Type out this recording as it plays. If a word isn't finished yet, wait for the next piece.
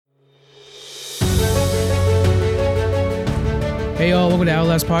Hey y'all, welcome to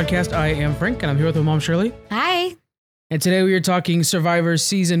Outlast Podcast. I am Frank and I'm here with my mom Shirley. Hi. And today we are talking Survivor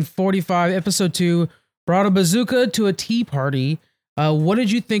Season 45, Episode 2, Brought a Bazooka to a Tea Party. What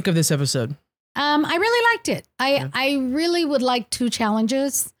did you think of this episode? I really liked it. I really would like 2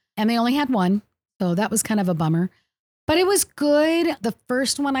 challenges and they only had 1. So that was kind of a bummer. But it was good. The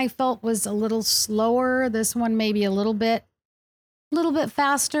first one I felt was a little slower. This one maybe a little bit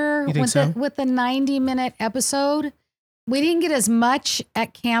faster. You think so? With the 90-minute episode. We didn't get as much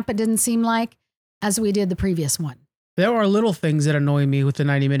at camp, it didn't seem like, as we did the previous one. There are little things that annoy me with the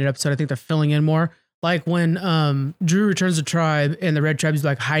 90-minute episode. I think they're filling in more. Like when Drew returns the tribe and the red tribe is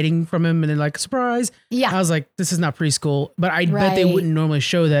like hiding from him and then like, surprise. Yeah. I was like, this is not preschool. But I bet they wouldn't normally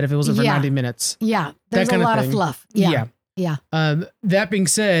show that if it wasn't for 90 minutes. Yeah. There's a lot of fluff. Yeah. That being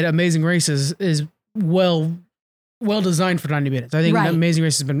said, Amazing Race is well designed for 90 minutes. I think Amazing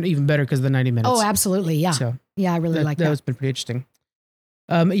Race has been even better because of the 90 minutes. Oh, absolutely. Yeah. So yeah, I really like that. That's been pretty interesting.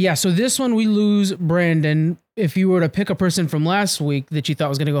 So this one we lose Brandon. If you were to pick a person from last week that you thought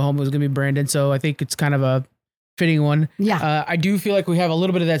was going to go home, it was going to be Brandon. So I think it's kind of a fitting one. Yeah. I do feel like we have a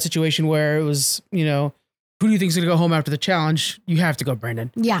little bit of that situation where it was, who do you think is going to go home after the challenge? You have to go Brandon.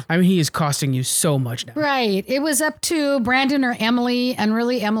 Yeah. I mean, he is costing you so much now. Right. It was up to Brandon or Emily, and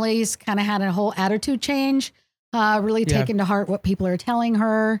really Emily's kind of had a whole attitude change, really taking to heart what people are telling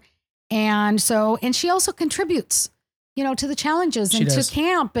her. And she also contributes, to the challenges and to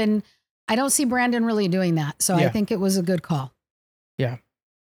camp. And I don't see Brandon really doing that. So I think it was a good call. Yeah.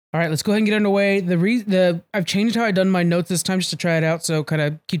 All right, let's go ahead and get underway. I've changed how I've done my notes this time just to try it out. So kind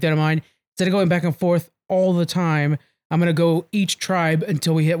of keep that in mind. Instead of going back and forth all the time, I'm going to go each tribe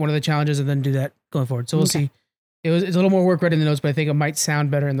until we hit one of the challenges and then do that going forward. So we'll see. It's a little more work writing the notes, but I think it might sound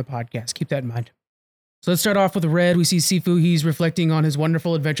better in the podcast. Keep that in mind. So let's start off with Red. We see Sifu. He's reflecting on his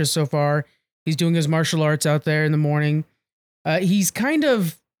wonderful adventures so far. He's doing his martial arts out there in the morning. He's kind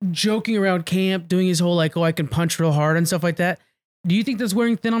of joking around camp, doing his whole like, oh, I can punch real hard and stuff like that. Do you think that's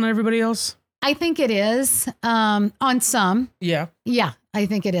wearing thin on everybody else? I think it is on some. Yeah. Yeah, I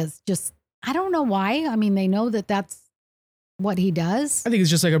think it is. Just, I don't know why. I mean, they know that that's what he does. I think it's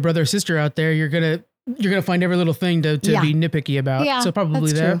just like a brother or sister out there. You're going to find every little thing to be nitpicky about. Yeah, so probably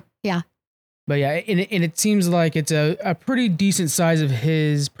that's that. True. Yeah. But yeah, and it seems like it's a pretty decent size of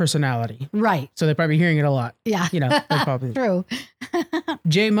his personality. Right. So they're probably hearing it a lot. Yeah. They're probably true.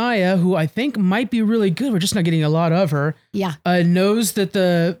 Jay Maya, who I think might be really good, we're just not getting a lot of her. Yeah. Knows that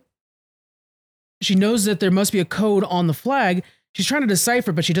there must be a code on the flag. She's trying to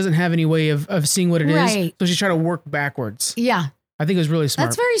decipher, but she doesn't have any way of seeing what it is. So she's trying to work backwards. Yeah. I think it was really smart.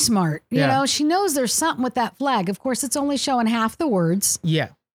 That's very smart. You know, she knows there's something with that flag. Of course, it's only showing half the words. Yeah.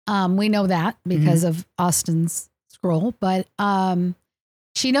 We know that because of Austin's scroll, but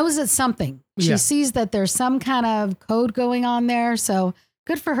she knows it's something. She sees that there's some kind of code going on there. So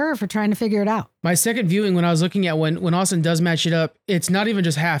good for her for trying to figure it out. My second viewing, when I was looking at when Austin does match it up, it's not even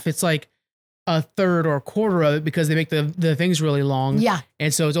just half. It's like a third or a quarter of it because they make the things really long. Yeah.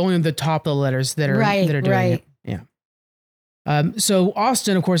 And so it's only the top of the letters that are doing it. Yeah. So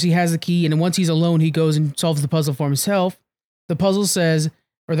Austin, of course, he has the key, and once he's alone, he goes and solves the puzzle for himself. The puzzle says,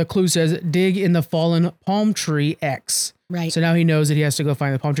 or the clue says, dig in the fallen palm tree X. Right. So now he knows that he has to go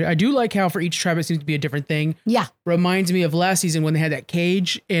find the palm tree. I do like how for each tribe it seems to be a different thing. Yeah. Reminds me of last season when they had that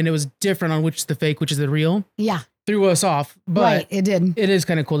cage and it was different on which is the fake, which is the real. Yeah. Threw us off. But it did. It is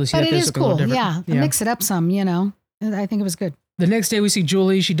kind of cool to see but that there's something a little different. Yeah. Mix it up some, I think it was good. The next day we see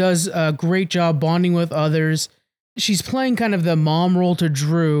Julie. She does a great job bonding with others. She's playing kind of the mom role to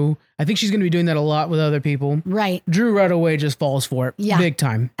Drew. I think she's going to be doing that a lot with other people. Right. Drew right away just falls for it. Yeah. Big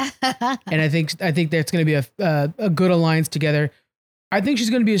time. And I think that's going to be a good alliance together. I think she's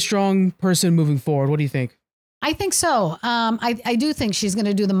going to be a strong person moving forward. What do you think? I think so. I do think she's going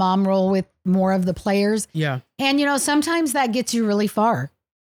to do the mom role with more of the players. Yeah. And, sometimes that gets you really far.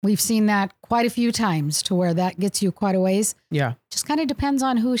 We've seen that quite a few times to where that gets you quite a ways. Yeah. Just kind of depends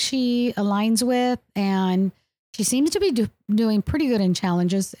on who she aligns with. And she seems to be doing pretty good in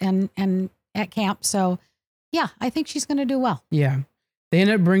challenges and at camp. So, yeah, I think she's going to do well. Yeah. They end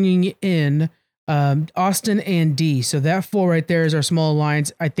up bringing in Austin and Dee. So that 4 right there is our small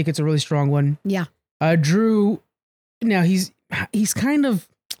alliance. I think it's a really strong one. Yeah. Drew, now he's kind of,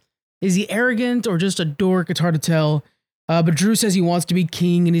 is he arrogant or just a dork? It's hard to tell. But Drew says he wants to be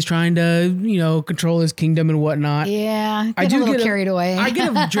king and he's trying to, control his kingdom and whatnot. Yeah. I do get carried away. I get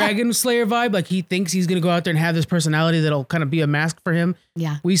a Dragon Slayer vibe. Like he thinks he's going to go out there and have this personality that'll kind of be a mask for him.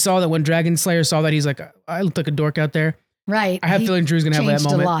 Yeah. We saw that when Dragon Slayer saw that, he's like, I look like a dork out there. Right. I have a feeling Drew's going to have that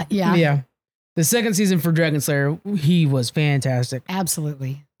moment. A lot. Yeah. Yeah. The second season for Dragon Slayer, he was fantastic.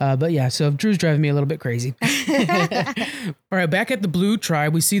 Absolutely. But yeah, so Drew's driving me a little bit crazy. All right, back at the Blue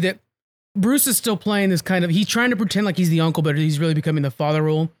Tribe, we see that Bruce is still playing this kind of, he's trying to pretend like he's the uncle, but he's really becoming the father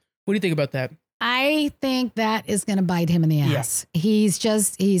role. What do you think about that? I think that is going to bite him in the ass. Yeah.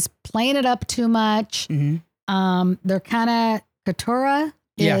 He's playing it up too much. Mm-hmm. They're kind of, Katura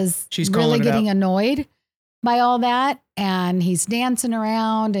is she's really getting annoyed by all that. And he's dancing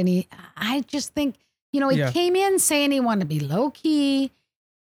around and I just think, he came in saying he wanted to be low key.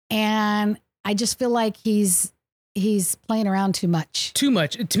 And I just feel like he's playing around too much. Too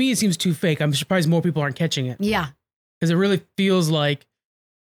much. To me, it seems too fake. I'm surprised more people aren't catching it. Yeah. Because it really feels like,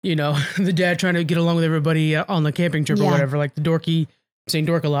 the dad trying to get along with everybody on the camping trip or whatever, like the dorky, saying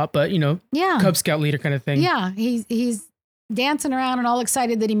dork a lot, but, Cub Scout leader kind of thing. Yeah. He's dancing around and all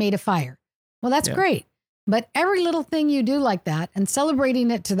excited that he made a fire. Well, that's great. But every little thing you do like that and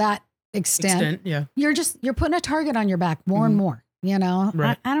celebrating it to that extent you're putting a target on your back more and more.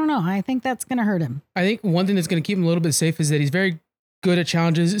 Right. I don't know. I think that's going to hurt him. I think one thing that's going to keep him a little bit safe is that he's very good at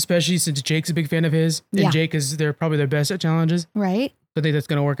challenges, especially since Jake's a big fan of his. And Jake they're probably their best at challenges. Right. So I think that's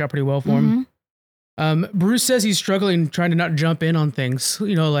going to work out pretty well for him. Bruce says he's struggling trying to not jump in on things,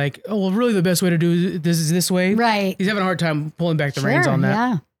 really the best way to do this is this way. Right. He's having a hard time pulling back the reins on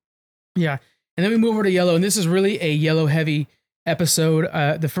that. Yeah. And then we move over to Yellow, and this is really a Yellow heavy episode.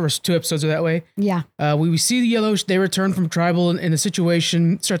 The first 2 episodes are that way. Yeah. We see the Yellow, they return from tribal and the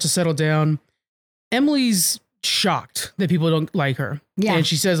situation starts to settle down. Emily's shocked that people don't like her. Yeah. And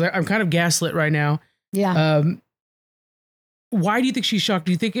she says, I'm kind of gaslit right now. Yeah. Why do you think she's shocked?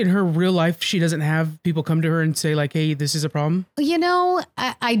 Do you think in her real life she doesn't have people come to her and say like, hey, this is a problem?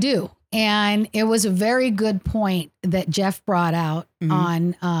 I do. And it was a very good point that Jeff brought out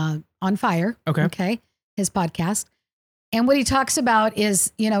on Fire. Okay. His podcast. And what he talks about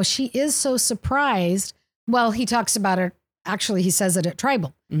is, she is so surprised. Well, he talks about it. Actually, he says it at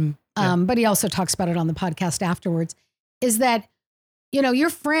Tribal. But he also talks about it on the podcast afterwards, is that, your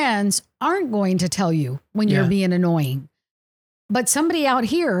friends aren't going to tell you when you're being annoying. But somebody out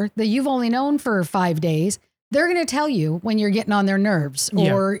here that you've only known for 5 days, they're going to tell you when you're getting on their nerves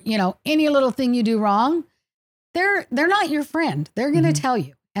or, any little thing you do wrong. They're not your friend. They're going to tell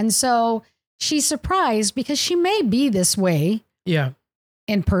you. And so she's surprised because she may be this way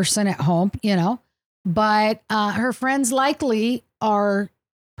in person at home, but her friends likely are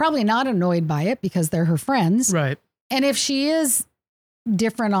probably not annoyed by it because they're her friends. Right. And if she is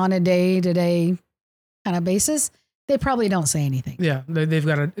different on a day-to-day kind of basis, they probably don't say anything. Yeah, they've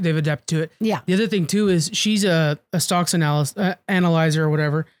adapted to it. Yeah. The other thing too is she's a stocks analyzer or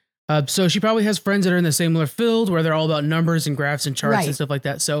whatever. So she probably has friends that are in the similar field where they're all about numbers and graphs and charts and stuff like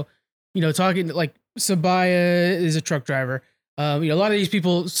that. So, talking like Sabaya is a truck driver. A lot of these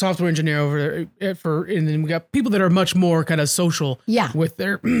people, software engineer over there and then we got people that are much more kind of social with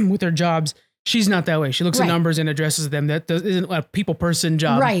their jobs. She's not that way. She looks at numbers and addresses them. That isn't a people person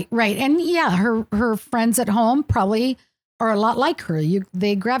job. Right. And her friends at home probably are a lot like her.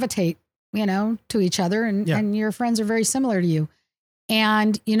 They gravitate, to each other and your friends are very similar to you.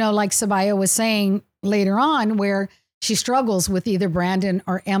 And, like Sabaya was saying later on, where she struggles with either Brandon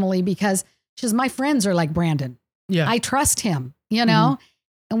or Emily because she says, my friends are like Brandon. Yeah. I trust him, And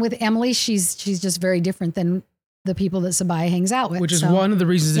with Emily, she's just very different than the people that Sabaya hangs out with. Which is one of the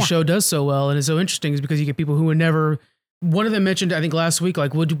reasons the show does so well and is so interesting is because you get people who would never, one of them mentioned, I think last week,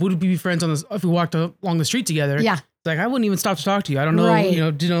 like, would we be friends if we walked along the street together? Yeah. It's like, I wouldn't even stop to talk to you. I don't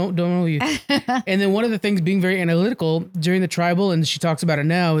know, don't know you. And then one of the things being very analytical during the tribal, and she talks about it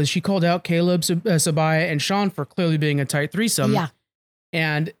now, is she called out Caleb, Sabaya, and Sean for clearly being a tight threesome. Yeah.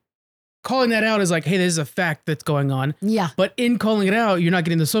 And calling that out is like, hey, this is a fact that's going on. Yeah. But in calling it out, you're not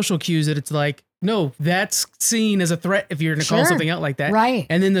getting the social cues that it's like, no, that's seen as a threat if you're going to call something out like that. Right.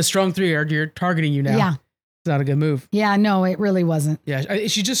 And then the strong three you're targeting you now. Yeah. It's not a good move. Yeah, no, it really wasn't. Yeah.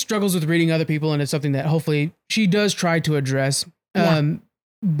 She just struggles with reading other people, and it's something that hopefully she does try to address.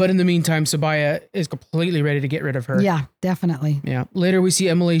 But in the meantime, Sabaya is completely ready to get rid of her. Yeah, definitely. Yeah. Later we see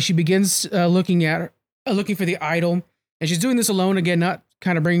Emily. She begins looking for the idol, and she's doing this alone again, not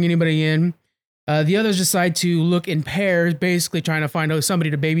kind of bringing anybody in. The others decide to look in pairs, basically trying to find somebody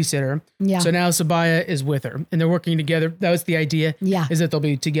to babysit her. Yeah. So now Sabaya is with her, and they're working together. That was the idea. Yeah. Is that they'll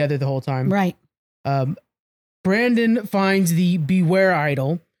be together the whole time. Right. Brandon finds the Beware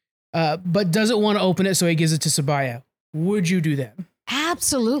idol, but doesn't want to open it, so he gives it to Sabaya. Would you do that?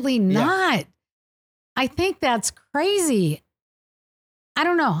 Absolutely not. Yeah. I think that's crazy. I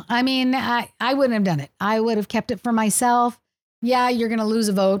don't know. I mean, I wouldn't have done it. I would have kept it for myself. Yeah, you're going to lose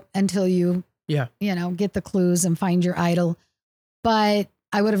a vote until you get the clues and find your idol. But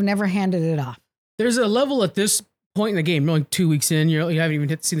I would have never handed it off. There's a level at this point in the game. You're only 2 weeks in. You haven't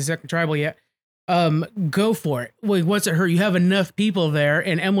even seen the second tribal yet. Go for it. Like, what's it hurt? You have enough people there,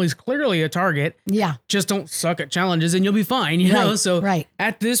 and Emily's clearly a target. Yeah. Just don't suck at challenges, and you'll be fine. You know. So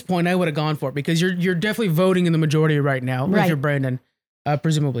at this point, I would have gone for it because you're definitely voting in the majority right now. If you're Brandon,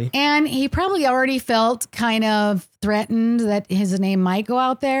 presumably. And he probably already felt kind of threatened that his name might go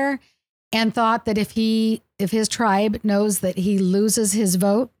out there, and thought that if his tribe knows that he loses his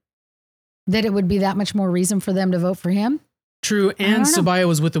vote, that it would be that much more reason for them to vote for him. True, and Sabaya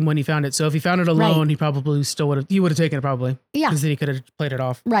was with him when he found it. So if he found it alone, he probably still would have. He would have taken it probably. Yeah, because then he could have played it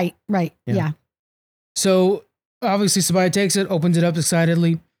off. Right. Yeah. So obviously Sabaya takes it, opens it up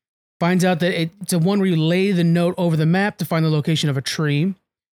excitedly, finds out that it's a one where you lay the note over the map to find the location of a tree.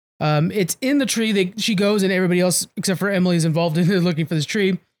 It's in the tree. She goes, and everybody else except for Emily is involved in looking for this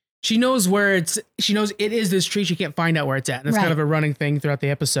tree. She knows where it's. She knows it is this tree. She can't find out where it's at. And that's kind of a running thing throughout the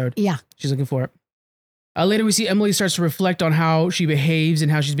episode. Yeah, she's looking for it. Later, we see Emily starts to reflect on how she behaves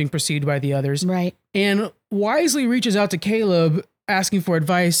and how she's being perceived by the others. Right. And wisely reaches out to Caleb asking for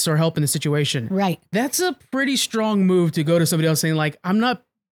advice or help in the situation. Right. That's a pretty strong move to go to somebody else saying, like, I'm not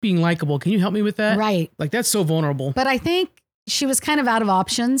being likable. Can you help me with that? Right. Like, that's so vulnerable. But I think she was kind of out of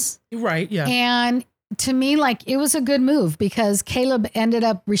options. Right. Yeah. And to me, like, it was a good move because Caleb ended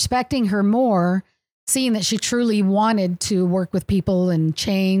up respecting her more, seeing that she truly wanted to work with people and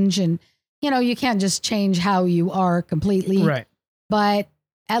change. And, you know, you can't just change how you are completely. Right. But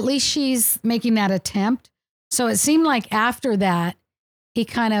at least she's making that attempt. So it seemed like after that, he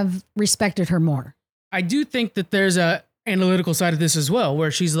kind of respected her more. I do think that there's a analytical side of this as well,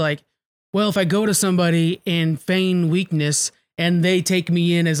 where she's like, well, if I go to somebody and feign weakness and they take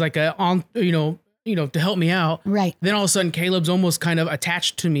me in as like to help me out. Right. Then all of a sudden Caleb's almost kind of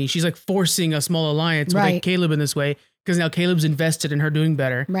attached to me. She's like forcing a small alliance with like Caleb in this way because now Caleb's invested in her doing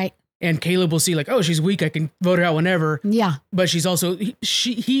better. Right. And Caleb will see like, oh, she's weak. I can vote her out whenever. Yeah. But she's also,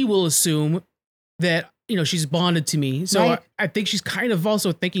 he will assume that, you know, she's bonded to me. So I think she's kind of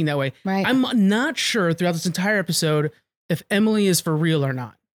also thinking that way. Right. I'm not sure throughout this entire episode if Emily is for real or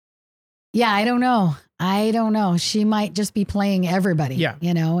not. Yeah, I don't know. She might just be playing everybody. Yeah.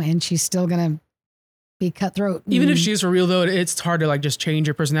 You know, and she's still going to be cutthroat. Even if she is for real, though, it's hard to like just change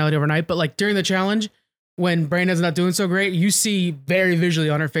her personality overnight. But like during the challenge, when Brandon's not doing so great, you see very visually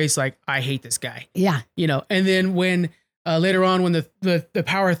on her face, like, I hate this guy. Yeah. You know, and then when later on, when the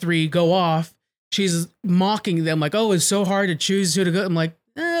power three go off, she's mocking them like, oh, it's so hard to choose who to go. I'm like,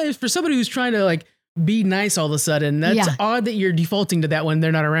 for somebody who's trying to like be nice all of a sudden, that's odd that you're defaulting to that when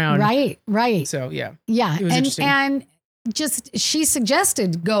they're not around. Right. So, yeah. Yeah. It was interesting. And just, she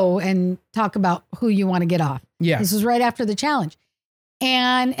suggested go and talk about who you want to get off. Yeah. This was right after the challenge.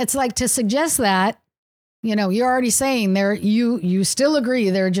 And it's like to suggest that, you know, you're already saying you still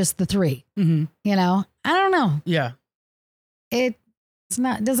agree they're just the three. Mm-hmm. You know, I don't know. Yeah. It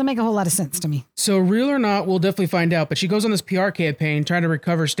doesn't make a whole lot of sense to me. So real or not, we'll definitely find out. But she goes on this PR campaign trying to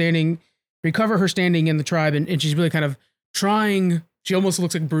recover her standing in the tribe. And she's really kind of trying. She almost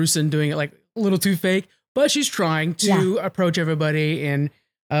looks like Bruce and doing it like a little too fake, but she's trying to approach everybody and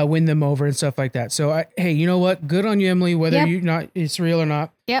win them over and stuff like that. So, hey, you know what? Good on you, Emily, whether it's real or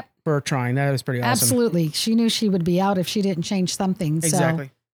not. Yep. For trying. That was pretty awesome. Absolutely. She knew she would be out if she didn't change something. Exactly.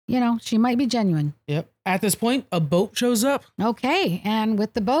 So, you know, she might be genuine. Yep. At this point, a boat shows up. Okay. And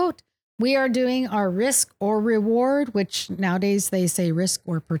with the boat, we are doing our risk or reward, which nowadays they say risk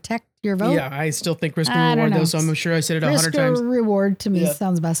or protect your vote. Yeah, I still think risk or reward, though, so I'm sure I said it 100 times. Risk or reward to me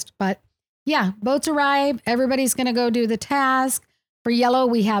sounds best. But yeah, boats arrive. Everybody's going to go do the task. For yellow,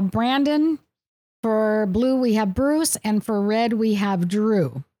 we have Brandon. For blue, we have Bruce. And for red, we have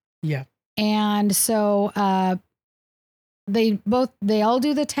Drew. Yeah. And so they all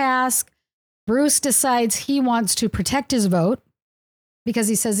do the task. Bruce decides he wants to protect his vote because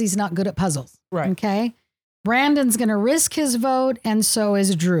he says he's not good at puzzles. Right. Okay. Brandon's going to risk his vote, and so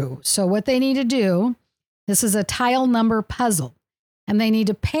is Drew. So what they need to do, this is a tile number puzzle, and they need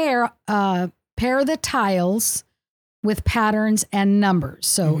to pair the tiles with patterns and numbers.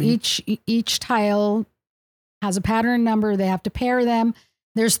 So each tile has a pattern number. They have to pair them.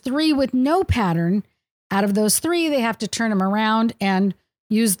 There's 3 with no pattern. Out of those 3, they have to turn them around and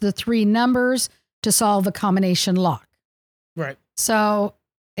use the 3 numbers to solve a combination lock. Right. So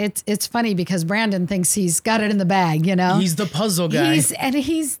it's funny because Brandon thinks he's got it in the bag, you know? He's the puzzle guy.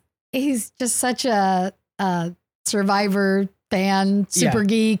 He's just such a Survivor fan, super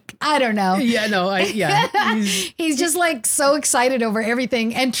geek. I don't know. Yeah, no, He's just like so excited over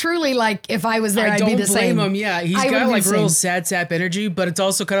everything. And truly, like, if I was there, I'd be the same. I don't blame him. Yeah, he's got like real sad sap energy, but it's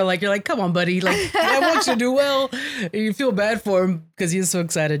also kind of like, you're like, come on, buddy. Like, I want you to do well. You feel bad for him because he's so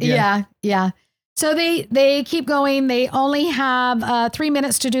excited. Yeah. So they keep going. They only have 3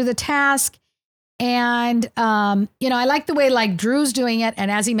 minutes to do the task. And, I like the way like Drew's doing it.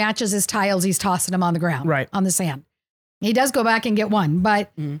 And as he matches his tiles, he's tossing them on the ground, right, on the sand. He does go back and get one,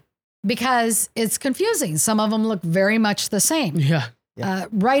 but because it's confusing. Some of them look very much the same. Yeah.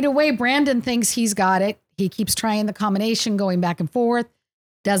 Right away, Brandon thinks he's got it. He keeps trying the combination, going back and forth,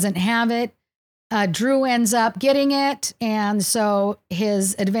 doesn't have it. Drew ends up getting it. And so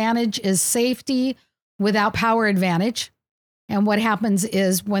his advantage is safety without power advantage. And what happens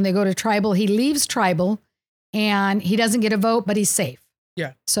is when they go to tribal, he leaves tribal and he doesn't get a vote, but he's safe.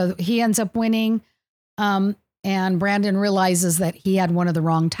 Yeah. So he ends up winning. And Brandon realizes that he had one of the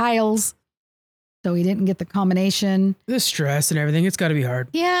wrong tiles. So he didn't get the combination. The stress and everything. It's got to be hard.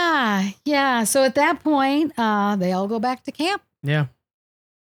 Yeah. Yeah. So at that point, they all go back to camp. Yeah.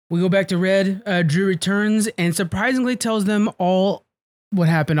 We go back to Red. Drew returns and surprisingly tells them all what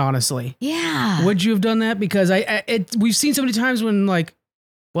happened, honestly. Yeah. Would you have done that? Because we've seen so many times when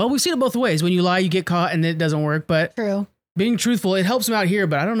we've seen it both ways. When you lie, you get caught and it doesn't work. But true. Being truthful, it helps him out here.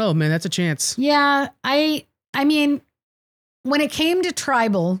 But I don't know, man. That's a chance. Yeah. I mean, when it came to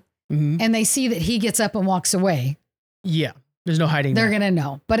tribal and they see that he gets up and walks away. Yeah. There's no hiding. They're going to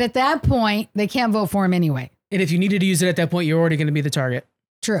know. But at that point, they can't vote for him anyway. And if you needed to use it at that point, you're already going to be the target.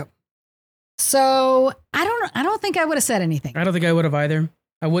 True. So I don't think I would have said anything. I don't think I would have either.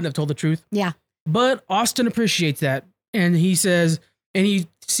 I wouldn't have told the truth. Yeah. But Austin appreciates that. And he says, and he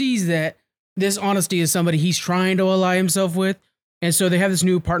sees that this honesty is somebody he's trying to ally himself with. And so they have this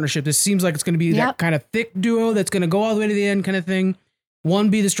new partnership. This seems like it's going to be that kind of thick duo that's going to go all the way to the end kind of thing.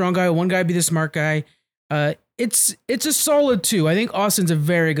 One be the strong guy, one guy be the smart guy. It's a solid 2. I think Austin's a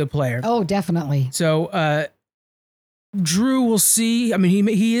very good player. Oh, definitely. So Drew, we'll see. I mean,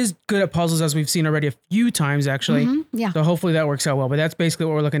 he is good at puzzles, as we've seen already a few times, actually. Yeah. So hopefully that works out well. But that's basically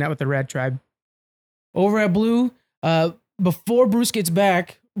what we're looking at with the Red Tribe. Over at Blue, before Bruce gets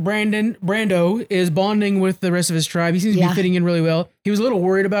back, Brando is bonding with the rest of his tribe. He seems to be fitting in really well. He was a little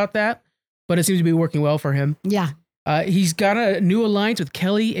worried about that, but it seems to be working well for him. Yeah. He's got a new alliance with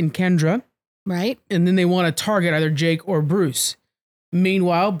Kelly and Kendra. Right. And then they want to target either Jake or Bruce.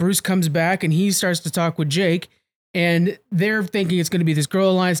 Meanwhile, Bruce comes back and he starts to talk with Jake. And they're thinking it's going to be this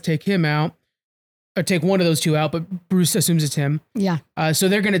girl alliance, take him out, or take one of those two out, but Bruce assumes it's him. Yeah. So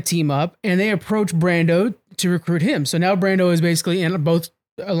they're going to team up, and they approach Brando to recruit him. So now Brando is basically in both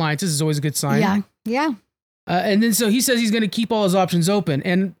alliances. Is always a good sign. Yeah. Yeah. And then so he says he's going to keep all his options open.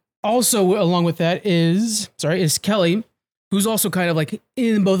 And also along with that is Kelly, who's also kind of like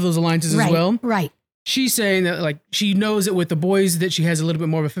in both of those alliances as well. Right. She's saying that like she knows that with the boys that she has a little bit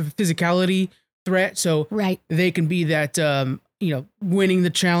more of a physicality threat, so they can be that winning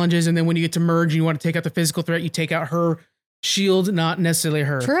the challenges, and then when you get to merge and you want to take out the physical threat, you take out her shield, not necessarily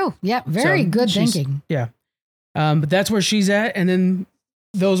her. True. Yeah. Very good thinking. Yeah. But that's where she's at, and then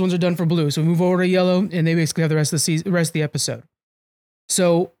those ones are done for Blue. So we move over to Yellow, and they basically have the rest of the rest of the episode.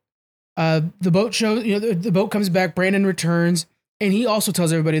 So the boat shows, the boat comes back, Brandon returns, and he also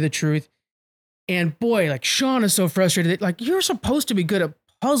tells everybody the truth. And boy, like Sean is so frustrated that like you're supposed to be good at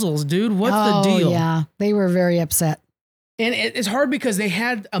puzzles, dude. What's the deal? Yeah, they were very upset. And it's hard because they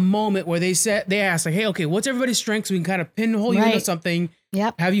had a moment where they asked like, hey, okay, what's everybody's strengths? We can kind of pinhole you into something.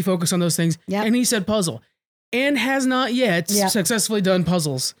 Yep. Have you focus on those things. Yep. And he said puzzle and has not yet successfully done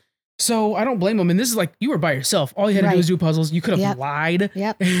puzzles. So I don't blame him. And this is like, you were by yourself. All you had to do was do puzzles. You could have lied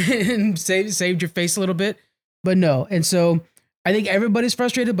and saved your face a little bit, but no. And so I think everybody's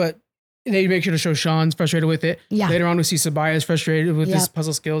frustrated, but they make sure to show Sean's frustrated with it. Yeah. Later on, we see Sabaya's frustrated with his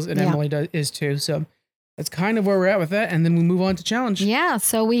puzzle skills, and Emily is too. So that's kind of where we're at with that. And then we move on to challenge. Yeah.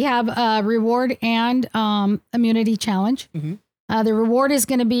 So we have a reward and immunity challenge. Mm-hmm. The reward is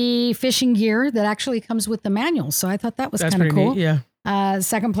going to be fishing gear that actually comes with the manual. So I thought that was kind of cool. Neat, yeah.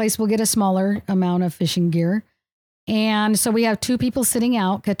 Second place will get a smaller amount of fishing gear. And so we have 2 people sitting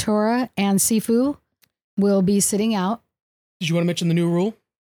out. Katora and Sifu will be sitting out. Did you want to mention the new rule?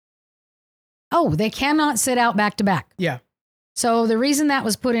 Oh, they cannot sit out back to back. Yeah. So the reason that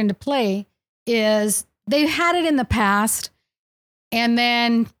was put into play is they had it in the past, and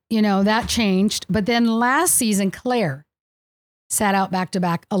then, that changed. But then last season, Claire sat out back to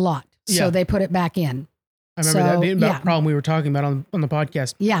back a lot. So they put it back in. I remember that being about the problem we were talking about on the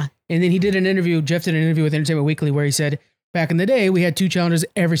podcast. Yeah. And then Jeff did an interview with Entertainment Weekly where he said, back in the day, we had 2 challenges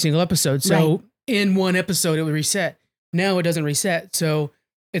every single episode. So in one episode, it would reset. Now it doesn't reset. So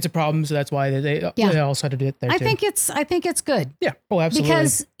it's a problem, so that's why they also had to do it there too. I think it's good. Yeah. Oh, absolutely.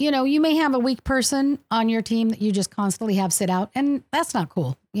 Because, you may have a weak person on your team that you just constantly have sit out, and that's not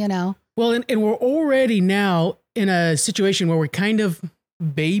cool, Well, and we're already now in a situation where we kind of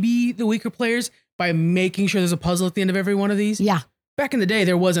baby the weaker players by making sure there's a puzzle at the end of every one of these. Yeah. Back in the day,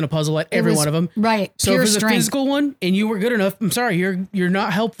 there wasn't a puzzle at every one of them. Right. So if it's a physical one and you were good enough, I'm sorry, you're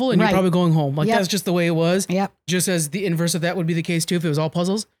not helpful and you're probably going home. Like that's just the way it was. Yep. Just as the inverse of that would be the case too if it was all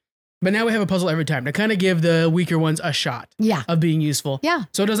puzzles. But now we have a puzzle every time to kind of give the weaker ones a shot of being useful. Yeah.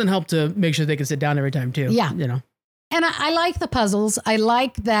 So it doesn't help to make sure they can sit down every time too. Yeah. You know. And I like the puzzles. I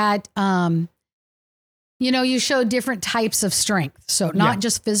like that, you show different types of strength. So not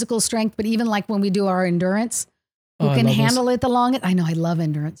just physical strength, but even like when we do our endurance, who can handle it the longest. I know I love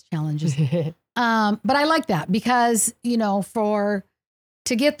endurance challenges. But I like that because, to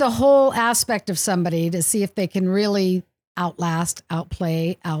get the whole aspect of somebody to see if they can really outlast,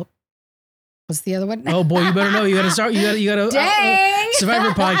 outplay, what's the other one? Oh boy, you better know. You got to start. You got to. Dang. Survivor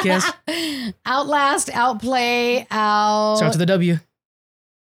podcast. Outlast, outplay, Start to the W.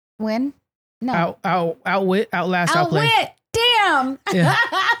 Win? No. Outwit, outlast, outplay. Outwit. Damn. Yeah.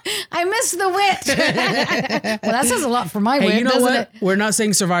 I missed the wit. Well, that says a lot for my wit. You know doesn't what? it? We're not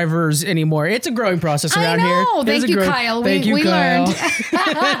saying survivors anymore. It's a growing process around here. Thank you, Kyle. Thank you, we Kyle. learned.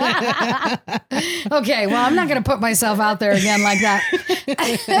 Okay, well, I'm not going to put myself out there again like that.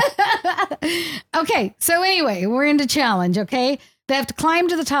 Okay, so anyway, we're into challenge, okay? They have to climb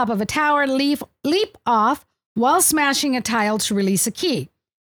to the top of a tower, leap off while smashing a tile to release a key.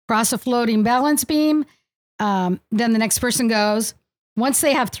 Cross a floating balance beam. Then the next person goes. Once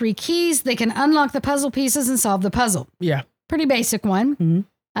they have 3 keys, they can unlock the puzzle pieces and solve the puzzle. Yeah. Pretty basic one.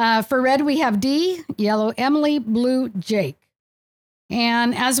 Mm-hmm. For red, we have D, yellow, Emily, blue, Jake.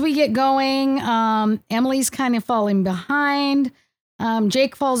 And as we get going, Emily's kind of falling behind.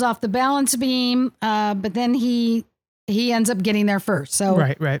 Jake falls off the balance beam, but then he ends up getting there first. So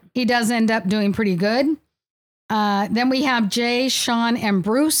right. He does end up doing pretty good. Then we have Jay, Sean, and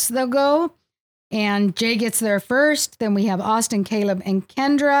Bruce. They'll go. And Jay gets there first. Then we have Austin, Caleb, and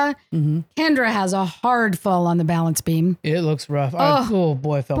Kendra. Mm-hmm. Kendra has a hard fall on the balance beam. It looks rough. Oh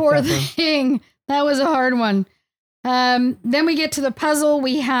boy, I felt poor thing. That was a hard one. Then we get to the puzzle.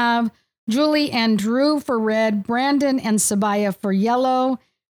 We have Julie and Drew for red, Brandon and Sabaya for yellow,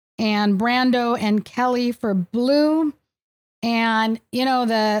 and Brando and Kelly for blue. And,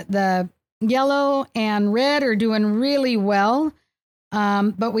 the yellow and red are doing really well.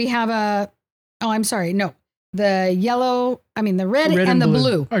 But we have the red and the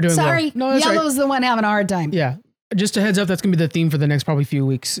blue are doing well. No, yellow's the one having a hard time. Yeah. Just a heads up, that's going to be the theme for the next probably few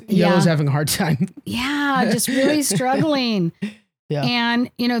weeks. Yellow's having a hard time. Yeah, just really struggling. Yeah.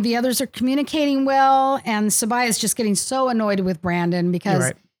 And, the others are communicating well. And Sabaya's just getting so annoyed with Brandon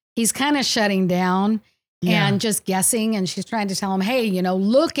because he's kind of shutting down and just guessing. And she's trying to tell him, hey,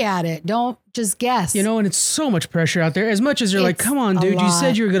 look at it. Don't just guess. And it's so much pressure out there. As much as you're like, come on, dude, you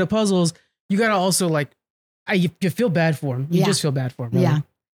said you were good at puzzles. You got to also you feel bad for him. You just feel bad for him. Really. Yeah.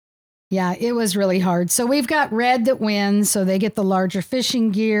 Yeah, it was really hard. So we've got red that wins. So they get the larger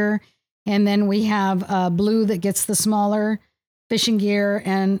fishing gear. And then we have blue that gets the smaller fishing gear.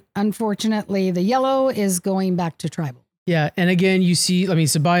 And unfortunately, the yellow is going back to tribal. Yeah. And again, you see,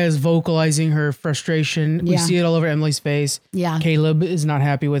 Sabaya's vocalizing her frustration. We see it all over Emily's face. Yeah. Caleb is not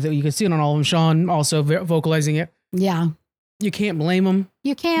happy with it. You can see it on all of them. Sean also vocalizing it. Yeah. You can't blame them.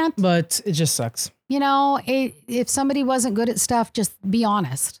 You can't. But it just sucks. If somebody wasn't good at stuff, just be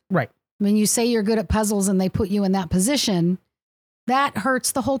honest. Right. When you say you're good at puzzles and they put you in that position, that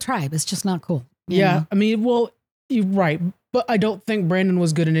hurts the whole tribe. It's just not cool. Yeah. You're right. But I don't think Brandon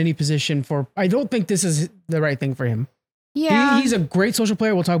was good in any position I don't think this is the right thing for him. Yeah. He's a great social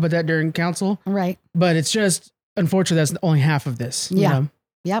player. We'll talk about that during council. Right. But it's just, unfortunately, that's only half of this. Yeah.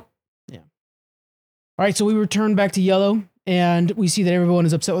 Yep. Yeah. All right. So we return back to yellow and we see that everyone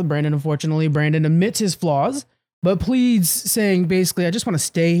is upset with Brandon. Unfortunately, Brandon admits his flaws, but pleads saying basically, I just want to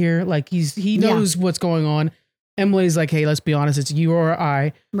stay here. Like he knows what's going on. Emily's like, hey, let's be honest. It's you or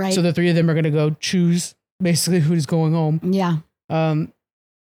I. Right. So the 3 of them are going to go choose basically who's going home. Yeah.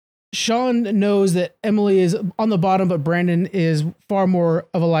 Sean knows that Emily is on the bottom, but Brandon is far more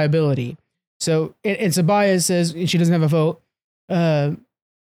of a liability. So, and Sabaya says she doesn't have a vote.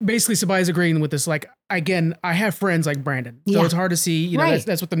 Basically, Sabaya's agreeing with this. Like, again, I have friends like Brandon. So it's hard to see,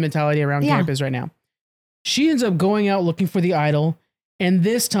 that's what the mentality around camp is right now. She ends up going out looking for the idol and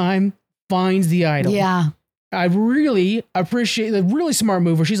this time finds the idol. Yeah. I really appreciate the really smart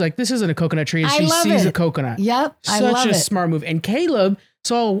move where she's like, this isn't a coconut tree. And she sees a coconut. Yep. Such a smart move. And Caleb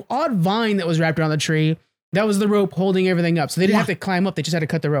saw an odd vine that was wrapped around the tree. That was the rope holding everything up. So they didn't have to climb up. They just had to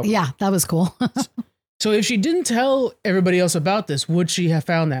cut the rope. Yeah, that was cool. So if she didn't tell everybody else about this, would she have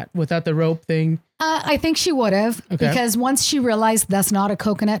found that without the rope thing? I think she would have, because once she realized that's not a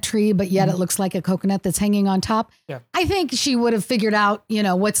coconut tree, but yet it looks like a coconut that's hanging on top. Yeah. I think she would have figured out,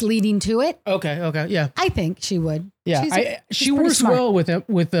 what's leading to it. Okay. Yeah. I think she would. Yeah. She's she works smart. well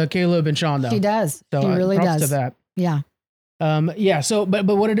with Caleb and Sean, though. She does. So, she really props does. to that. Yeah. Yeah. So, but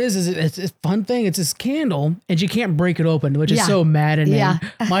what it is it's a fun thing. It's this candle, and she can't break it open, which is so maddening. Yeah.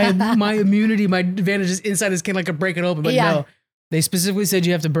 my immunity, my advantage is inside this candle. I could break it open, but no. They specifically said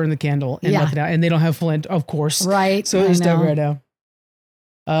you have to burn the candle and let it out, and they don't have flint, of course. Right. So it's done right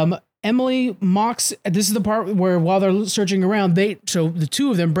now. Emily mocks. This is the part where while they're searching around, so the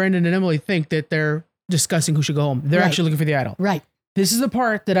two of them, Brandon and Emily, think that they're discussing who should go home. They're actually looking for the idol. Right. This is the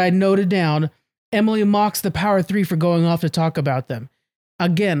part that I noted down. Emily mocks the Power Three for going off to talk about them.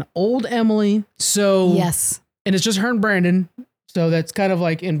 Again, old Emily. So yes, and it's just her and Brandon. So that's kind of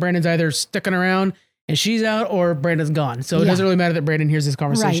like, and Brandon's either sticking around and she's out, or Brandon's gone. So it doesn't really matter that Brandon hears this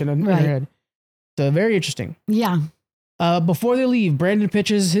conversation in her head. So very interesting. Yeah. Before they leave, Brandon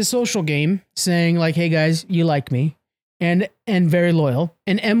pitches his social game, saying like, "Hey guys, you like me," and very loyal.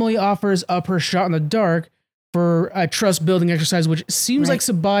 And Emily offers up her shot in the dark for a trust building exercise, which seems like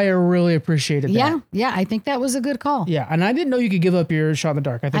Sabaya really appreciated that. Yeah, I think that was a good call. Yeah, and I didn't know you could give up your shot in the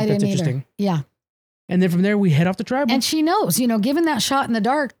dark. I think that's interesting. Yeah. And then from there, we head off to tribal. And she knows, given that shot in the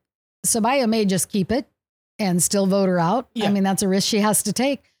dark, Sabaya may just keep it and still vote her out. Yeah. I mean, that's a risk she has to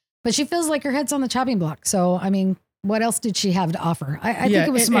take. But she feels like her head's on the chopping block. So, I mean, what else did she have to offer? I think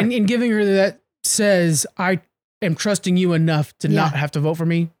it was smart. And giving her that says, I am trusting you enough to not have to vote for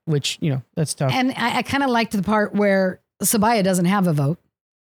me, which, that's tough. And I kind of liked the part where Sabaya doesn't have a vote.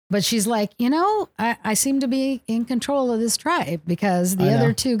 But she's like, I seem to be in control of this tribe because the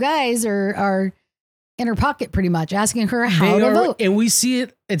other two guys are in her pocket pretty much, asking her how to vote. And we see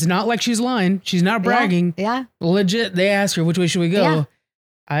it. It's not like she's lying. She's not bragging. Yeah. Legit. They ask her, which way should we go? Yeah.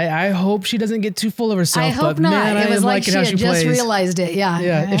 I hope she doesn't get too full of herself. I hope not. Man, it was like she had just realized it. Yeah.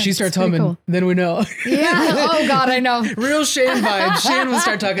 Yeah. If she starts humming, then we know. Yeah. Oh God, I know. Real Shane vibe. Shane will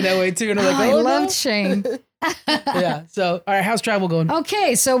start talking that way too. And I'm like, I loved Shane. Yeah. So, all right. How's tribal going?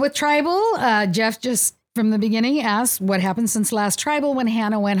 Okay. So with tribal, Jeff just from the beginning asked what happened since last tribal when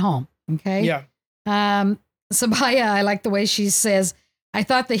Hannah went home. Okay. Yeah. Sabaya, I like the way she says, I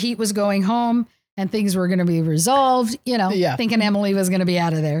thought the heat was going home and things were going to be resolved, thinking Emily was going to be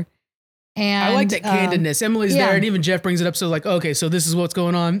out of there. And I like that candidness. Emily's there, and even Jeff brings it up. So like, okay, so this is what's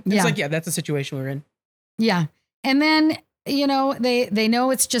going on. It's like, that's the situation we're in. Yeah. And then, they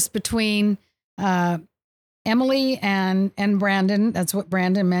know it's just between Emily and Brandon. That's what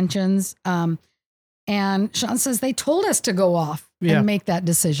Brandon mentions. And Sean says they told us to go off and make that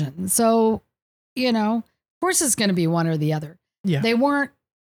decision. So, of course it's going to be one or the other. Yeah. They weren't,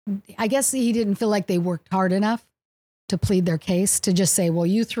 I guess he didn't feel like they worked hard enough to plead their case, to just say, well,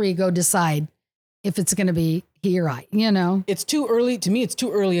 you three go decide if it's going to be he or I, It's too early. To me, it's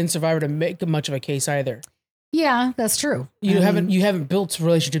too early in Survivor to make much of a case either. Yeah, that's true. You haven't built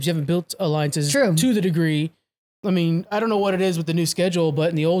relationships. You haven't built alliances to the degree. I mean, I don't know what it is with the new schedule, but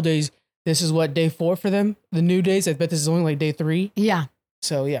in the old days, this is what, day 4 for them? The new days, I bet this is only like day 3. Yeah.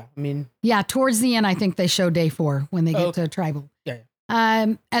 So, yeah, I mean. Yeah, towards the end, I think they show day 4 when they get to tribal. Yeah.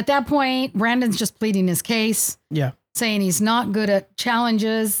 At that point, Brandon's just pleading his case. Yeah. Saying he's not good at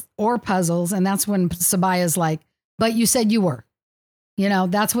challenges or puzzles. And that's when Sabaya's like, but you said you were.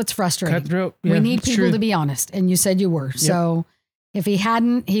 That's what's frustrating. Cutthroat. Yeah, we need people to be honest. And you said you were. Yep. So if he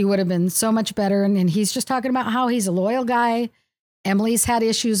hadn't, he would have been so much better. And he's just talking about how he's a loyal guy. Emily's had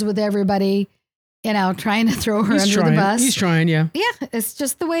issues with everybody, trying to throw her under the bus. He's trying, yeah. Yeah, it's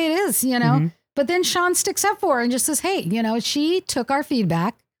just the way it is, Mm-hmm. But then Sean sticks up for her and just says, hey, she took our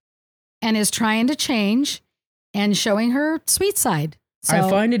feedback and is trying to change and showing her sweet side. So, I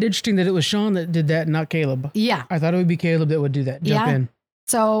find it interesting that it was Sean that did that, not Caleb. Yeah. I thought it would be Caleb that would do that, jump in.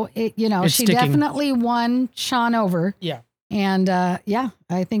 So, she sticking. definitely won Sean over. Yeah. And,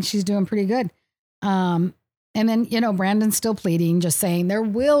 I think she's doing pretty good. And then, Brandon's still pleading, just saying there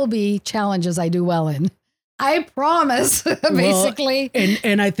will be challenges I do well in. I promise, basically.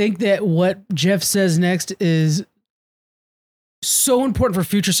 And I think that what Jeff says next is so important for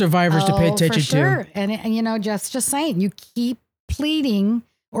future survivors to pay attention to. And Jeff's just saying, you keep pleading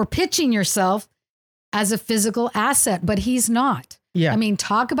or pitching yourself as a physical asset, but he's not. Yeah. I mean,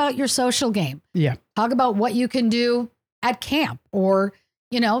 talk about your social game. Yeah. Talk about what you can do at camp, or,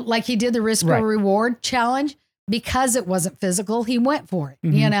 like he did the risk or reward challenge because it wasn't physical. He went for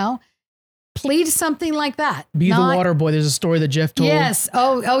it, Plead something like that. Be the water boy. There's a story that Jeff told. Yes.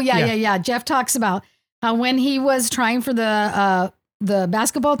 Oh, yeah. Jeff talks about when he was trying for the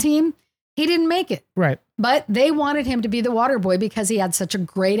basketball team, He didn't make it. Right. But they wanted him to be the water boy because he had such a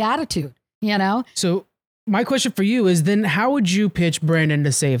great attitude, you know? So my question for you is then how would you pitch Brandon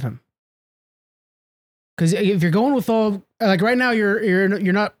to save him? Because if you're going with all, like right now, you're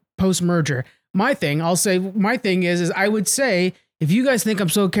not post-merger. My thing is I would say, if you guys think I'm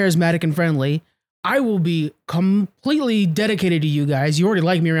so charismatic and friendly, I will be completely dedicated to you guys. You already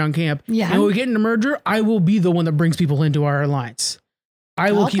like me around camp. Yeah. And when we get into merger, I will be the one that brings people into our alliance.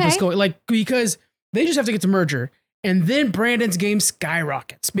 I will keep us going. Like, because they just have to get to merger. And then Brandon's game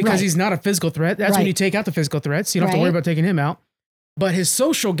skyrockets because he's not a physical threat. That's when you take out the physical threats. You don't have to worry about taking him out. But his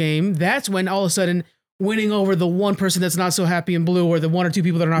social game, that's when all of a sudden winning over the one person that's not so happy in blue or the one or two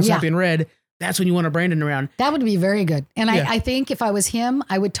people that are not so happy in red, that's when you want a Brandon around. That would be very good. And I think if I was him,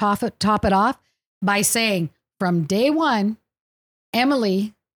 I would top it off by saying from day one,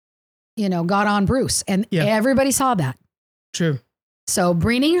 Emily, got on Bruce and everybody saw that. True. So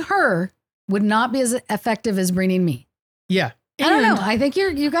bringing her would not be as effective as bringing me. Yeah. I don't know. I think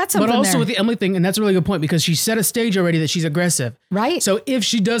you got something But also there. with the Emily thing, and that's a really good point because she set a stage already that she's aggressive. Right. So if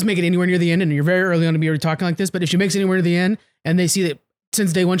she does make it anywhere near the end, and you're very early on to be already talking like this, but if she makes it anywhere to the end and they see that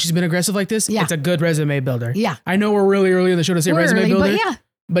since day one she's been aggressive like this, it's a good resume builder. Yeah. I know we're really early in the show to say resume builder.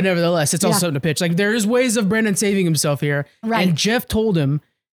 But But nevertheless, it's also something to pitch. Like there is ways of Brandon saving himself here. Right. And Jeff told him,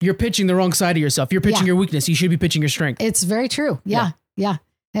 you're pitching the wrong side of yourself. You're pitching your weakness. You should be pitching your strength. It's very true. Yeah.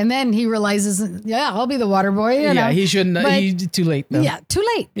 And then he realizes, I'll be the water boy. You know? He shouldn't. He's too late though. Yeah, too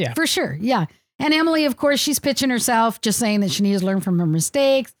late. Yeah. For sure. Yeah. And Emily, of course, she's pitching herself, just saying that she needs to learn from her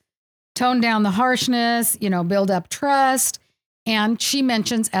mistakes, tone down the harshness, build up trust. And she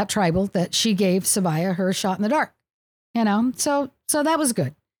mentions at Tribal that she gave Sabaya her shot in the dark. So that was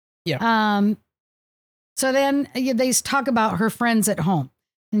good. Yeah. So then they talk about her friends at home.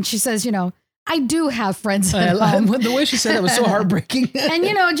 And she says, I do have friends at home. The way she said it was so heartbreaking.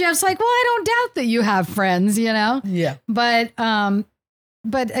 And, Jeff's like, well, I don't doubt that you have friends, Yeah. But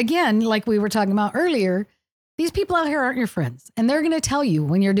again, like we were talking about earlier, these people out here aren't your friends. And they're going to tell you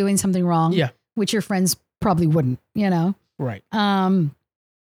when you're doing something wrong, which your friends probably wouldn't, Right.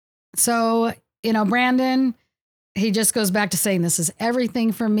 So, Brandon, he just goes back to saying, this is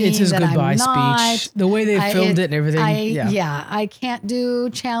everything for me. It's his that goodbye I'm not. speech. The way they filmed it and everything. I can't do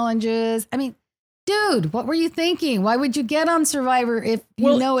challenges. I mean, dude, what were you thinking? Why would you get on Survivor if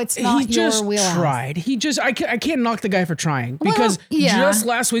you know it's not your wheelhouse? He just tried. I can't knock the guy for trying because just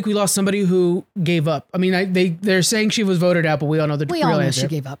last week we lost somebody who gave up. I mean, they're saying she was voted out, but we all know the real answer. She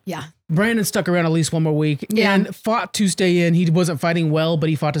gave up. Yeah. Brandon stuck around at least one more week and fought to stay in. He wasn't fighting well, but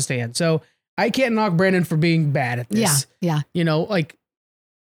he fought to stay in. So I can't knock Brandon for being bad at this. Yeah.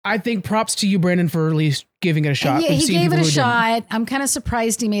 I think props to you, Brandon, for at least giving it a shot. Yeah, he gave it a shot. I'm kind of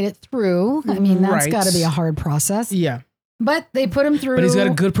surprised he made it through. I mean, that's got to be a hard process. Yeah. But they put him through. But he's got a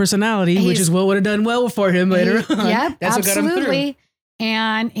good personality, which is what would have done well for him later on. Yeah, that's absolutely. What got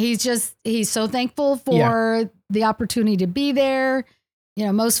him through. And he's so thankful for the opportunity to be there.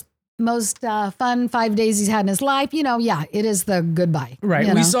 Most fun 5 days he's had in his life. It is the goodbye.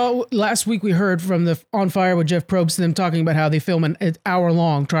 Right. We saw last week, we heard from the On Fire with Jeff Probst and them talking about how they film an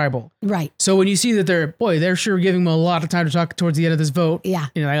hour-long Tribal. Right. So when you see that they're sure giving him a lot of time to talk towards the end of this vote. Yeah.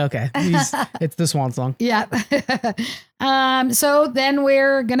 You're like, okay, it's the swan song. Yeah. So then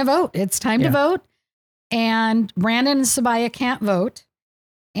we're going to vote. It's time to vote. And Brandon and Sabaya can't vote.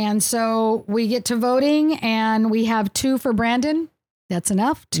 And so we get to voting and we have 2 for Brandon. That's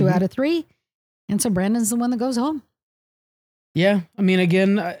enough. 2 out of 3. And so Brandon's the one that goes home. Yeah. I mean,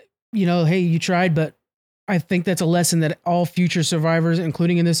 again, hey, you tried, but I think that's a lesson that all future survivors,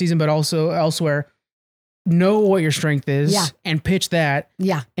 including in this season, but also elsewhere, know what your strength is and pitch that.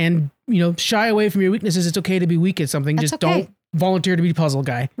 Yeah. And, shy away from your weaknesses. It's okay to be weak at something. Just don't volunteer to be puzzle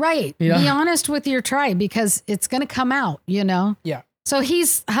guy. Right. Be honest with your tribe because it's going to come out, Yeah. So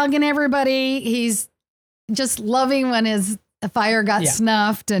he's hugging everybody. He's just loving when his fire got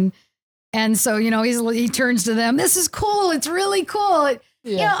snuffed. And so, he turns to them. This is cool. It's really cool.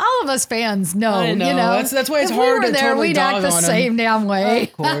 All of us fans know, I know. That's why it's if hard we were to there, totally we'd dog act the on same him. damn way.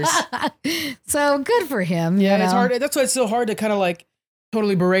 Of course. So good for him. Yeah, it's hard. That's why it's so hard to kind of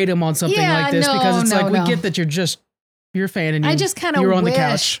totally berate him on something like this because it's we get that you're a fan and I just kind of wish on the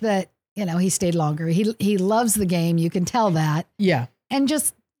couch. That, he stayed longer. He loves the game. You can tell that. Yeah. And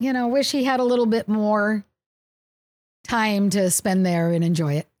just, wish he had a little bit more time to spend there and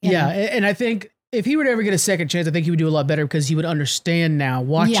enjoy it. Yeah. And I think if he would ever get a second chance, I think he would do a lot better because he would understand now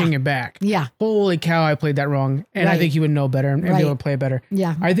watching it back. Yeah. Holy cow, I played that wrong. And I think he would know better and be able to play better.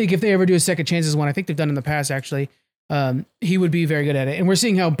 Yeah. I think if they ever do a second chance as one, I think they've done in the past actually, he would be very good at it. And we're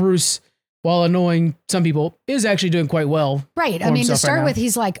seeing how Bruce while annoying some people, is actually doing quite well. Right. I mean, to start with,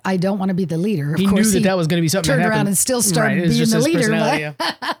 he's like, I don't want to be the leader. He knew that was going to be something turned that around and still started being the leader.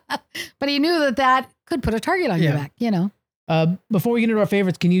 But he knew that could put a target on your back, you know. Before we get into our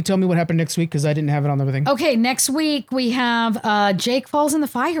favorites, can you tell me what happened next week? Because I didn't have it on the thing. Okay, next week we have Jake falls in the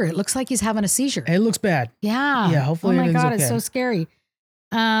fire. It looks like he's having a seizure. It looks bad. Yeah. Yeah, hopefully oh my God, okay. It's so scary.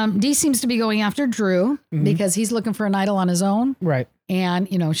 Dee seems to be going after Drew because he's looking for an idol on his own. Right.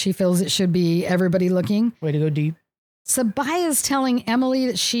 And, you know, she feels it should be everybody looking. Way to go, Dee. Sabaya's telling Emily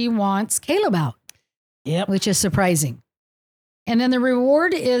that she wants Caleb out. Yep. Which is surprising. And then the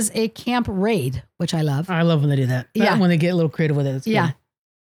reward is a camp raid, which I love. I love when they do that. Yeah. When they get a little creative with it. It's yeah.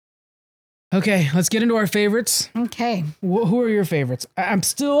 Good. Okay, let's get into our favorites. Okay. Who are your favorites? I'm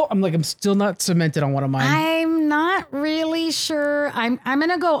still not cemented on one of mine. I'm not really sure. I'm going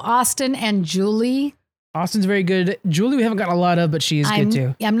to go Austin and Julie. Austin's very good. Julie, we haven't gotten a lot of, but she is good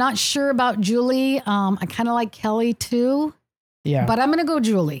too. I'm not sure about Julie. I kind of like Kelly too. Yeah. But I'm going to go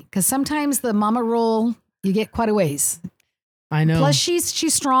Julie because sometimes the mama role, you get quite a ways. I know. Plus,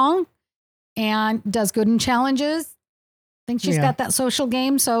 she's strong and does good in challenges. I think she's got that social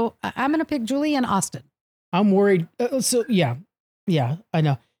game. So I'm going to pick Julie and Austin. I'm worried. Yeah, I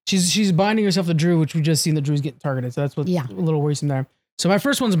know. She's binding herself to Drew, which we just seen that Drew's getting targeted. So that's what's a little worrisome there. So my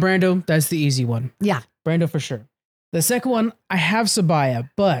first one's Brando. That's the easy one. Yeah. Brando for sure. The second one, I have Sabaya,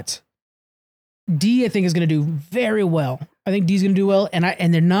 but Dee, I think, is going to do very well. I think Dee's going to do well.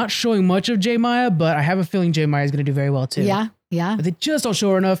 And they're not showing much of J Maya, but I have a feeling J Maya is going to do very well too. Yeah. Yeah. But they just don't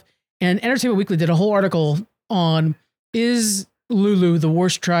show her enough. And Entertainment Weekly did a whole article on, is Lulu the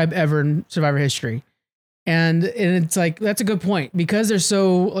worst tribe ever in Survivor history? And it's like, that's a good point because they're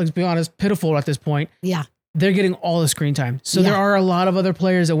so, let's be honest, pitiful at this point. Yeah. They're getting all the screen time. So there are a lot of other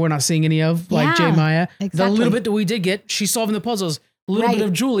players that we're not seeing any of, like J Maya. Exactly. The little bit that we did get, she's solving the puzzles. A little bit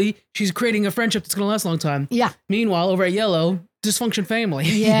of Julie, she's creating a friendship that's going to last a long time. Yeah. Meanwhile, over at Yellow, dysfunction family.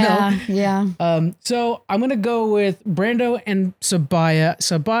 Yeah. You know? Yeah. So I'm going to go with Brando and Sabaya.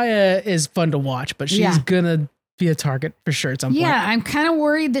 Sabaya is fun to watch, but she's going to be a target for sure at some point. Yeah. I'm kind of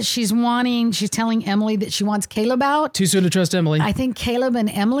worried that she's telling Emily that she wants Caleb out. Too soon to trust Emily. I think Caleb and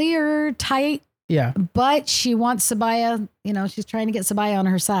Emily are tight. Yeah. But she wants Sabaya, you know, she's trying to get Sabaya on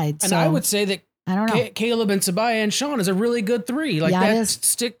her side. And I would say that I don't know. Caleb and Sabaya and Sean is a really good three. Like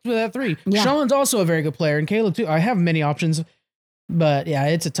stick with that three. Yeah. Sean's also a very good player, and Caleb too. I have many options, but yeah,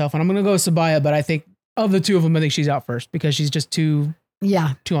 it's a tough one. I'm gonna go with Sabaya, but I think of the two of them, I think she's out first because she's just too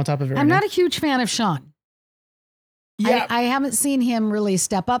on top of it. I'm not a huge fan of Sean. Yeah, I haven't seen him really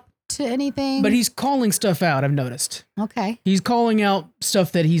step up to anything. But he's calling stuff out, I've noticed. Okay. He's calling out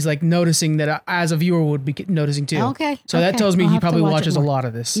stuff that he's like noticing that as a viewer would be noticing too. Okay. So that tells me he probably watches a lot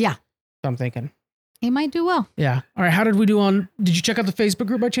of this. Yeah. So I'm thinking. He might do well. Yeah. All right. How did we do did you check out the Facebook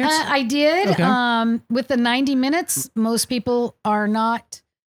group by chance? I did. Okay. With the 90 minutes, most people are not,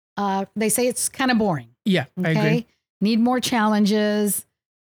 they say it's kind of boring. Yeah. Okay. I agree. Need more challenges.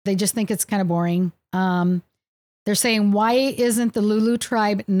 They just think it's kind of boring. They're saying, why isn't the Lulu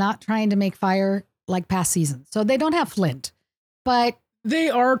tribe not trying to make fire like past seasons? So they don't have Flint, but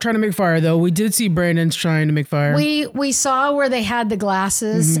they are trying to make fire though. We did see Brandon's trying to make fire. We saw where they had the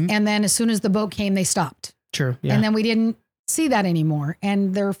glasses and then as soon as the boat came, they stopped. True. Yeah. And then we didn't see that anymore.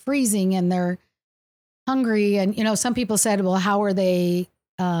 And they're freezing and they're hungry. And, you know, some people said, well, how are they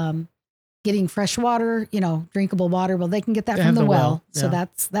getting fresh water, you know, drinkable water? Well, they can get that from the well. So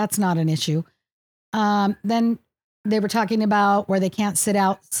that's not an issue. Then they were talking about where they can't sit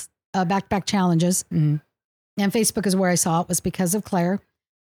out back-to-back challenges. Mm-hmm. And Facebook is where I saw it, was because of Claire.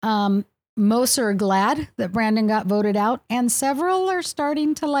 Most are glad that Brandon got voted out, and several are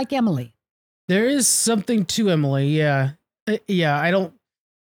starting to like Emily. There is something to Emily, yeah. I don't...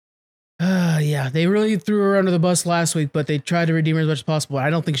 they really threw her under the bus last week, but they tried to redeem her as much as possible. I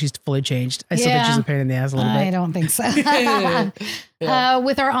don't think she's fully changed. I still think she's a pain in the ass a little bit. I don't think so.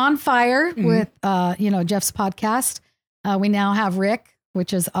 With our On Fire, with Jeff's podcast, we now have Rick,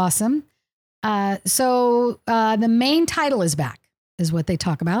 which is awesome. So the main title is back, is what they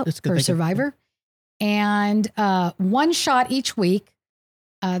talk about for Survivor. And one shot each week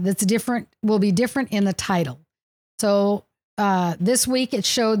that's different, will be different in the title. So this week it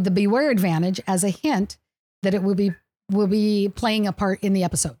showed the Beware Advantage as a hint that it will be playing a part in the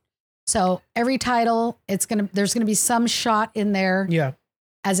episode. So every title, there's gonna be some shot in there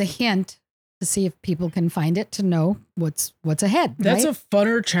as a hint to see if people can find it, to know what's ahead. That's right? a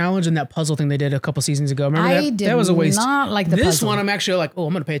funner challenge than that puzzle thing they did a couple seasons ago. Remember that? That was a waste. Not like the this puzzle. one, I'm actually like, I'm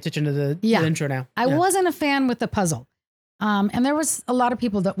going to pay attention to the intro now. I wasn't a fan with the puzzle. And there was a lot of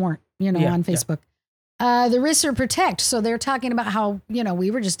people that weren't, on Facebook. the risks are protect. So they're talking about how,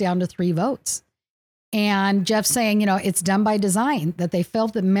 we were just down to 3 votes. And Jeff's saying, it's done by design, that they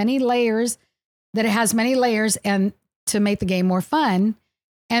felt that it has many layers and to make the game more fun.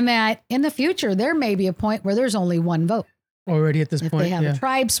 And that in the future, there may be a point where there's only 1 vote. Already at this point. They have a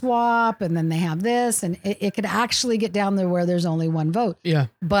tribe swap and then they have this, and it could actually get down there where there's only 1 vote. Yeah.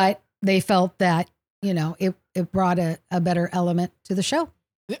 But they felt that, it brought a better element to the show.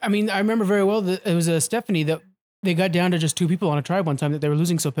 I mean, I remember very well that it was Stephanie that they got down to just 2 people on a tribe one time that they were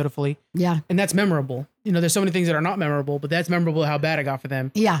losing so pitifully. Yeah. And that's memorable. There's so many things that are not memorable, but that's memorable how bad it got for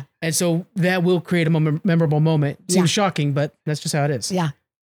them. Yeah. And so that will create a memorable moment. Seems shocking, but that's just how it is. Yeah.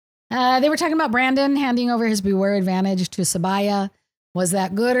 They were talking about Brandon handing over his Beware advantage to Sabaya. Was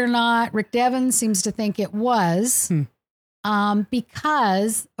that good or not? Rick Devin seems to think it was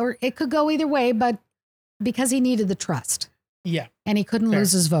because, or it could go either way, but because he needed the trust. Yeah. And he couldn't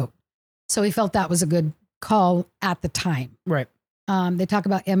lose his vote. So he felt that was a good call at the time. Right. They talk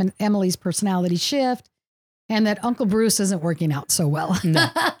about Emily's personality shift and that Uncle Bruce isn't working out so well. No.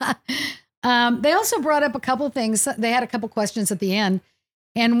 They also brought up a couple of things. They had a couple questions at the end.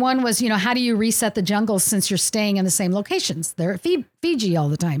 And one was, how do you reset the jungle since you're staying in the same locations? They're at Fiji all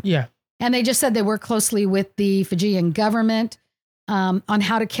the time. Yeah. And they just said they work closely with the Fijian government on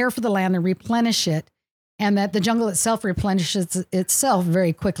how to care for the land and replenish it, and that the jungle itself replenishes itself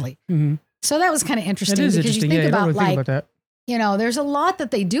very quickly. Mm-hmm. So that was kind of interesting. It is because interesting. You think about, I don't really think about that. There's a lot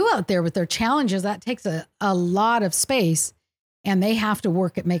that they do out there with their challenges. That takes a lot of space, and they have to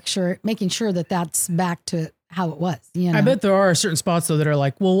work at making sure that that's back to how it was. I bet there are certain spots though that are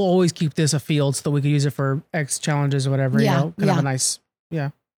like, we'll always keep this a field so that we could use it for X challenges or whatever. Yeah, kind of a nice.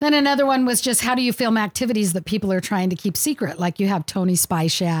 Yeah. Then another one was just how do you film activities that people are trying to keep secret? Like you have Tony's Spy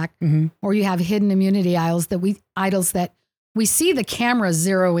Shack, or you have hidden immunity idols that we see the camera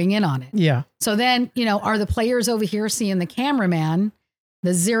zeroing in on it. Yeah. So then, are the players over here seeing the cameraman, the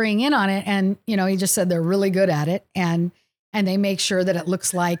zeroing in on it? And, he just said they're really good at it. And they make sure that it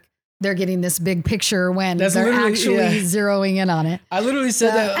looks like they're getting this big picture when they're actually zeroing in on it. I literally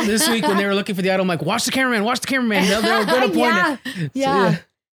said that this week when they were looking for the idol. I'm like, watch the cameraman. They're going to point it. Yeah.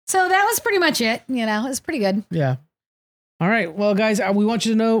 So that was pretty much it. It was pretty good. Yeah. All right. Well, guys, we want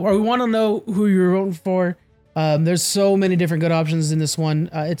to know who you're voting for. There's so many different good options in this one.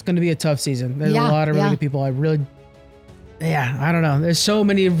 It's going to be a tough season. There's a lot of really good people. I don't know. There's so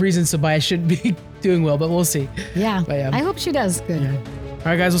many reasons Sabaya shouldn't be doing well, but we'll see. Yeah. But, I hope she does good. Yeah. All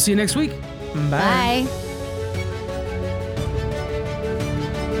right, guys, we'll see you next week. Bye. Bye.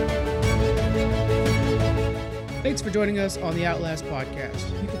 Thanks for joining us on the Outlast Podcast.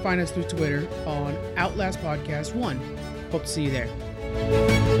 You can find us through Twitter on Outlast Podcast 1. Hope to see you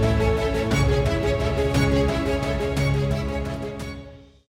there.